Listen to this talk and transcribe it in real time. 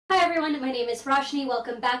Hi everyone, my name is Roshni.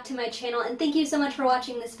 Welcome back to my channel and thank you so much for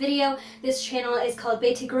watching this video. This channel is called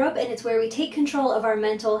Beti Group and it's where we take control of our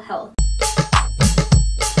mental health.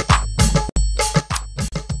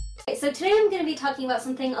 So today I'm going to be talking about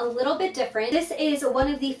something a little bit different. This is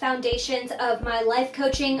one of the foundations of my life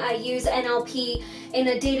coaching. I use NLP in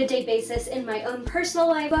a day-to-day basis in my own personal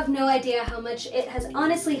life. I have no idea how much it has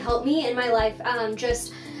honestly helped me in my life,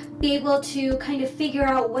 just be able to kind of figure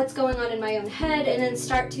out what's going on in my own head and then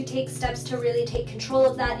start to take steps to really take control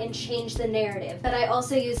of that and change the narrative. But I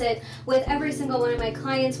also use it with every single one of my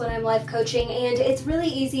clients when I'm life coaching, and it's really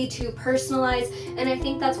easy to personalize, and I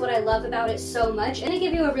think that's what I love about it so much. And I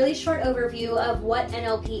give you a really short overview of what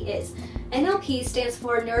NLP is. NLP stands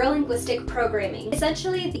for Neuro-Linguistic Programming.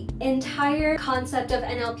 Essentially, the entire concept of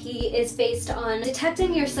NLP is based on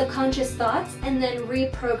detecting your subconscious thoughts and then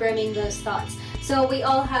reprogramming those thoughts. So we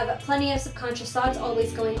all have plenty of subconscious thoughts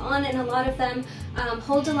always going on, and a lot of them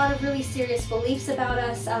hold a lot of really serious beliefs about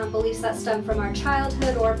us, beliefs that stem from our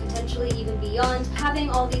childhood or potentially even beyond. Having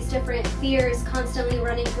all these different fears constantly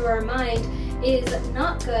running through our mind is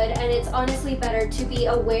not good, and it's honestly better to be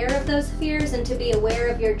aware of those fears and to be aware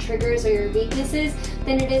of your triggers or your weaknesses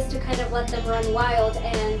than it is to kind of let them run wild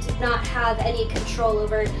and not have any control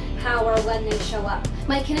over how or when they show up.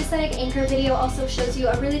 My kinesthetic anchor video also shows you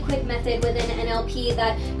a really quick method within NLP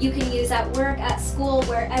that you can use at work, at school,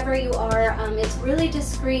 wherever you are. It's really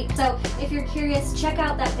discreet, so if you're curious, check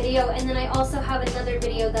out that video. And then I also have another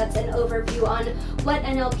video that's an overview on what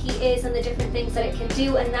NLP is and the different things that it can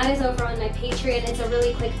do, and that is over on my Patreon. It's a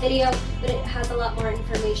really quick video, but it has a lot more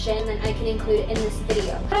information than I can include in this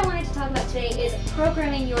video. What I wanted to talk about today is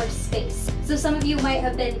programming your space. So some of you might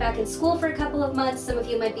have been back in school for a couple of months, some of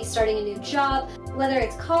you might be starting a new job, whether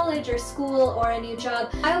it's college or school or a new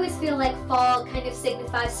job. I always feel like fall kind of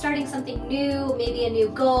signifies starting something new, maybe a new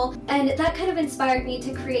goal, and that kind of inspired me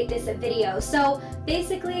to create this video. So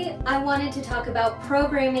basically, I wanted to talk about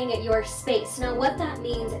programming your space. Now what that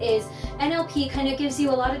means is NLP kind of gives you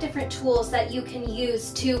a lot of different tools that you can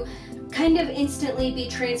use to kind of instantly be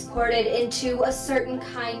transported into a certain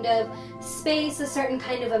kind of space, a certain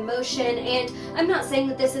kind of emotion. And I'm not saying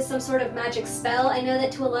that this is some sort of magic spell. I know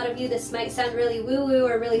that to a lot of you this might sound really woo-woo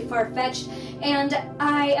or really far-fetched, and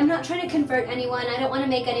I am not trying to convert anyone. I don't want to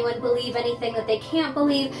make anyone believe anything that they can't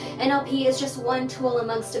believe. NLP is just one tool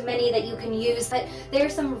amongst many that you can use, but there are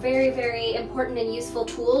some very, very important and useful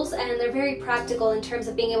tools, and they're very practical in terms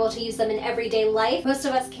of being able to use them in everyday life. Most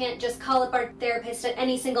of us can't just call up our therapist at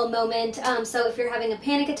any single moment. So if you're having a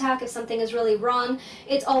panic attack, if something is really wrong,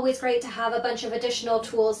 it's always great to have a bunch of additional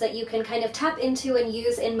tools that you can kind of tap into and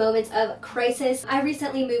use in moments of crisis. I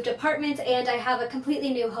recently moved apartments and I have a completely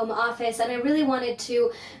new home office, and I really wanted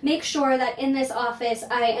to make sure that in this office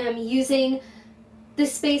I am using the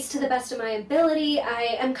space to the best of my ability.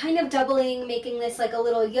 I am kind of doubling, making this like a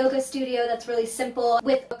little yoga studio that's really simple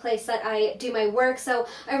with a place that I do my work. So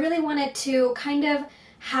I really wanted to kind of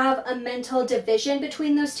have a mental division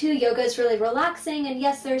between those two. Yoga is really relaxing, and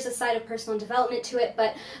yes, there's a side of personal development to it,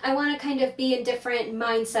 but I want to kind of be in different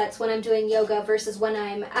mindsets when I'm doing yoga versus when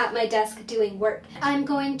I'm at my desk doing work. I'm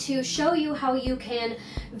going to show you how you can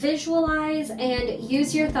visualize and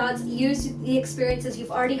use your thoughts, use the experiences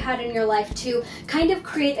you've already had in your life to kind of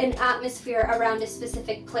create an atmosphere around a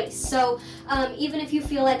specific place. So even if you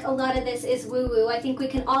feel like a lot of this is woo-woo, I think we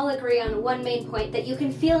can all agree on one main point, that you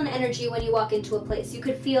can feel an energy when you walk into a place. You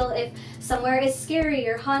could feel if somewhere is scary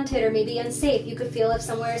or haunted or maybe unsafe. You could feel if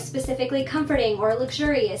somewhere is specifically comforting or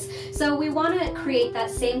luxurious. So we want to create that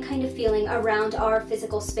same kind of feeling around our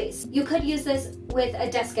physical space. You could use this with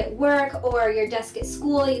a desk at work or your desk at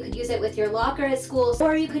school. You could use it with your locker at school,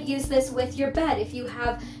 or you could use this with your bed. If you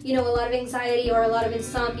have, a lot of anxiety or a lot of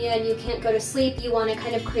insomnia and you can't go to sleep, you want to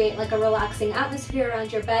kind of create like a relaxing atmosphere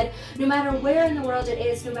around your bed. No matter where in the world it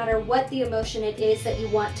is, no matter what the emotion it is that you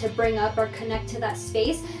want to bring up or connect to that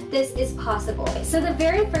space, this is possible. So the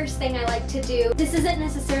very first thing I like to do, this isn't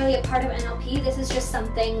necessarily a part of NLP, this is just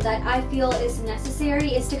something that I feel is necessary,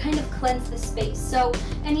 is to kind of cleanse the space. So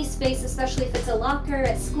any space, especially if it's a locker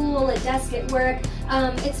at school, a desk at work,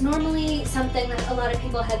 it's normally something that a lot of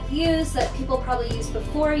people have used, that people probably used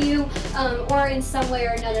before you, or in some way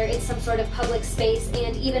or another it's some sort of public space.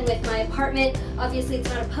 And even with my apartment, obviously it's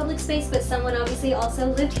not a public space, but someone obviously also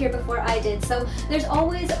lived here before I did. So there's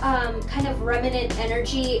always kind of remnant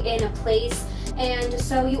energy in a place, and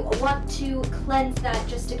so you want to cleanse that,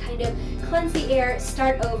 just to kind of cleanse the air,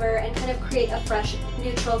 start over, and kind of create a fresh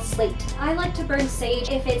neutral slate. I like to burn sage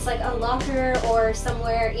if it's like a locker or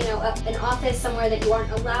somewhere, you know, an office somewhere that you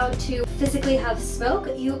aren't allowed to physically have smoke.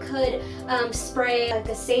 You could spray like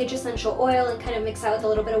a sage essential oil and kind of mix out with a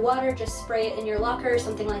little bit of water, just spray it in your locker or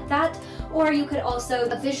something like that. Or you could also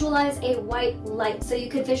visualize a white light. So you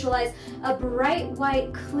could visualize a bright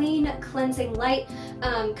white, clean, cleansing light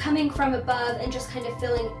coming from above and just kind of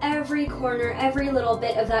filling every corner, every little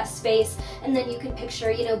bit of that space. And then you can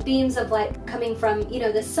picture, you know, beams of light coming from, you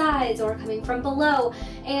know, the sides or coming from below,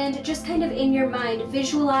 and just kind of in your mind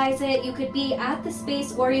visualize it. You could be at the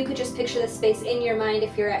space, or you could just picture the space in your mind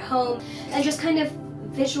if you're at home, and just kind of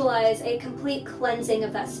visualize a complete cleansing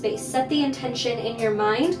of that space. Set the intention in your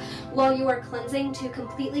mind while you are cleansing to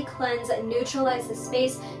completely cleanse and neutralize the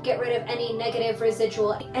space, get rid of any negative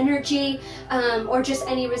residual energy or just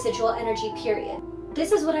any residual energy, period.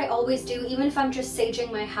 This is what I always do, even if I'm just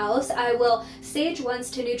saging my house. I will sage once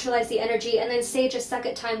to neutralize the energy and then sage a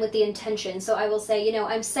second time with the intention. So I will say, you know,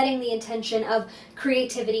 I'm setting the intention of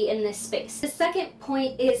creativity in this space. The second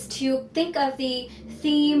point is to think of the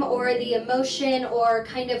theme or the emotion or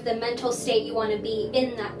kind of the mental state you want to be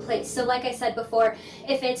in that place. So like I said before,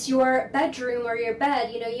 if it's your bedroom or your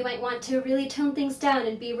bed, you know, you might want to really tone things down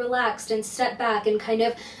and be relaxed and step back and kind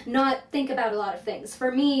of not think about a lot of things. For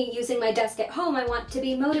me, using my desk at home, I want to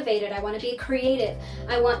be motivated, I want to be creative,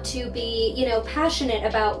 I want to be, you know, passionate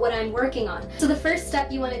about what I'm working on. So the first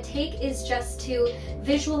step you want to take is just to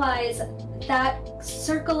visualize that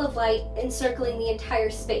circle of light encircling the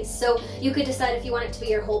entire space. So you could decide if you want it to be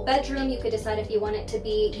your whole bedroom, you could decide if you want it to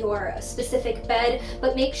be your specific bed,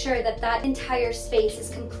 but make sure that that entire space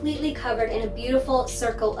is completely covered in a beautiful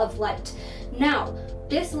circle of light. Now,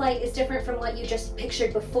 this light is different from what you just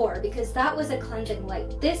pictured before, because that was a cleansing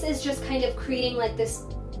light. This is just kind of creating like this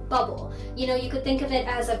bubble. You know, you could think of it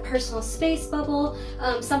as a personal space bubble,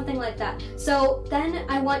 something like that. So then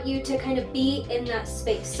I want you to kind of be in that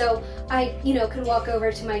space. So I, you know, could walk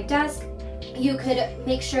over to my desk. You could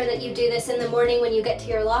make sure that you do this in the morning when you get to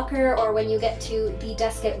your locker or when you get to the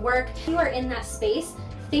desk at work. You are in that space.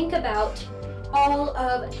 Think about all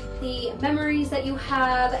of the memories that you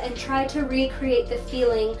have and try to recreate the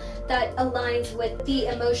feeling that aligns with the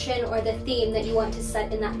emotion or the theme that you want to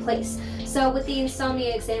set in that place. So with the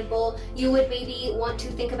insomnia example, you would maybe want to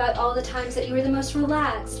think about all the times that you were the most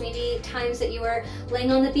relaxed, maybe times that you were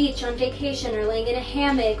laying on the beach on vacation or laying in a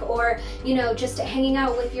hammock, or, you know, just hanging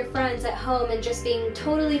out with your friends at home and just being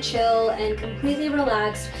totally chill and completely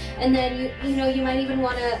relaxed. And then you know, you might even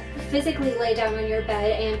want to physically lay down on your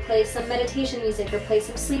bed and play some meditation music or play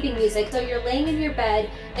some sleeping music. So you're laying in your bed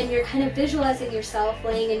and you're kind of visualizing yourself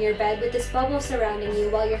laying in your bed with this bubble surrounding you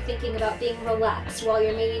while you're thinking about being relaxed, while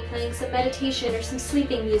you're maybe playing some meditation or some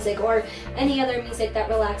sleeping music or any other music that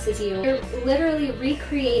relaxes you. You're literally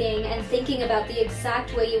recreating and thinking about the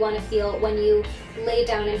exact way you want to feel when you lay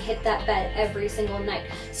down and hit that bed every single night.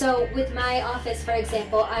 So with my office, for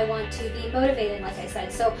example, I want to be motivated, like I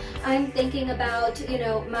said. So I'm thinking about, you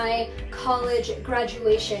know, my college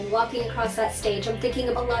graduation, walking across that stage. I'm thinking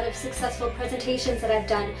of a lot of successful presentations that I've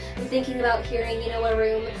done. I'm thinking about hearing, you know, a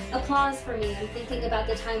room applause for me. I'm thinking about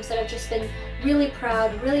the times that I've just been really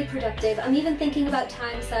proud, really productive. I'm even thinking about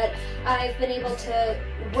times that I've been able to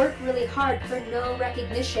work really hard for no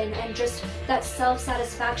recognition and just that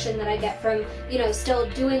self-satisfaction that I get from, you know, still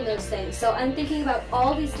doing those things. So I'm thinking about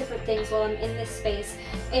all these different things while I'm in this space,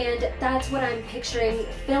 and that's what I'm picturing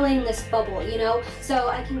filling this bubble, you know? So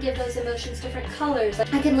I can give those emotions different colors.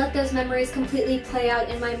 I can let those memories completely play out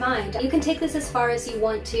in my mind. You can take this as far as you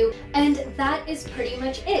want to, and that is pretty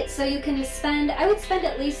much it. So you can spend, I would spend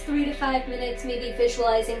at least 3 to 5 minutes maybe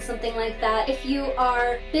visualizing something like that. If you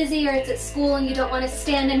are busy or it's at school and you don't want to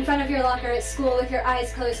stand in front of your locker at school with your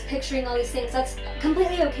eyes closed picturing all these things, that's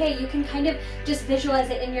completely okay. You can kind of just visualize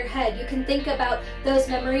it in your head. You can think about those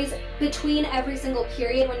memories between every single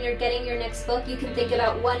period. When you're getting your next book, you can think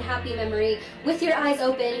about one happy memory with your eyes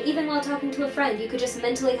open, even while talking to a friend. You could just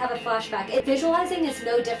mentally have a flashback. Visualizing is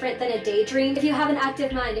no different than a daydream. If you have an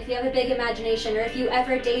active mind, if you have a big imagination, or if you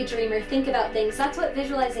ever daydream or think about things, that's what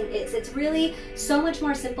visualizing is. It's really so much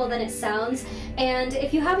more simple than it sounds. And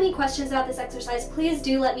if you have any questions about this exercise, please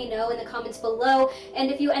do let me know in the comments below. And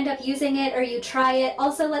if you end up using it or you try it,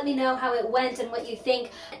 also let me know how it went and what you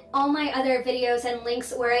think. All my other videos and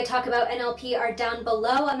links where I talk about NLP are down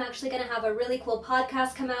below. I'm actually going to have a really cool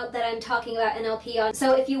podcast come out that I'm talking about NLP on.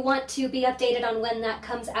 So if you want to be updated on when that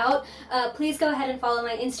comes out, please go ahead and follow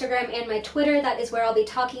my Instagram and my Twitter. That is where I'll be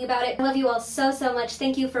talking about it. I love you all so, so much.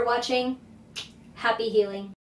 Thank you for watching. Happy healing.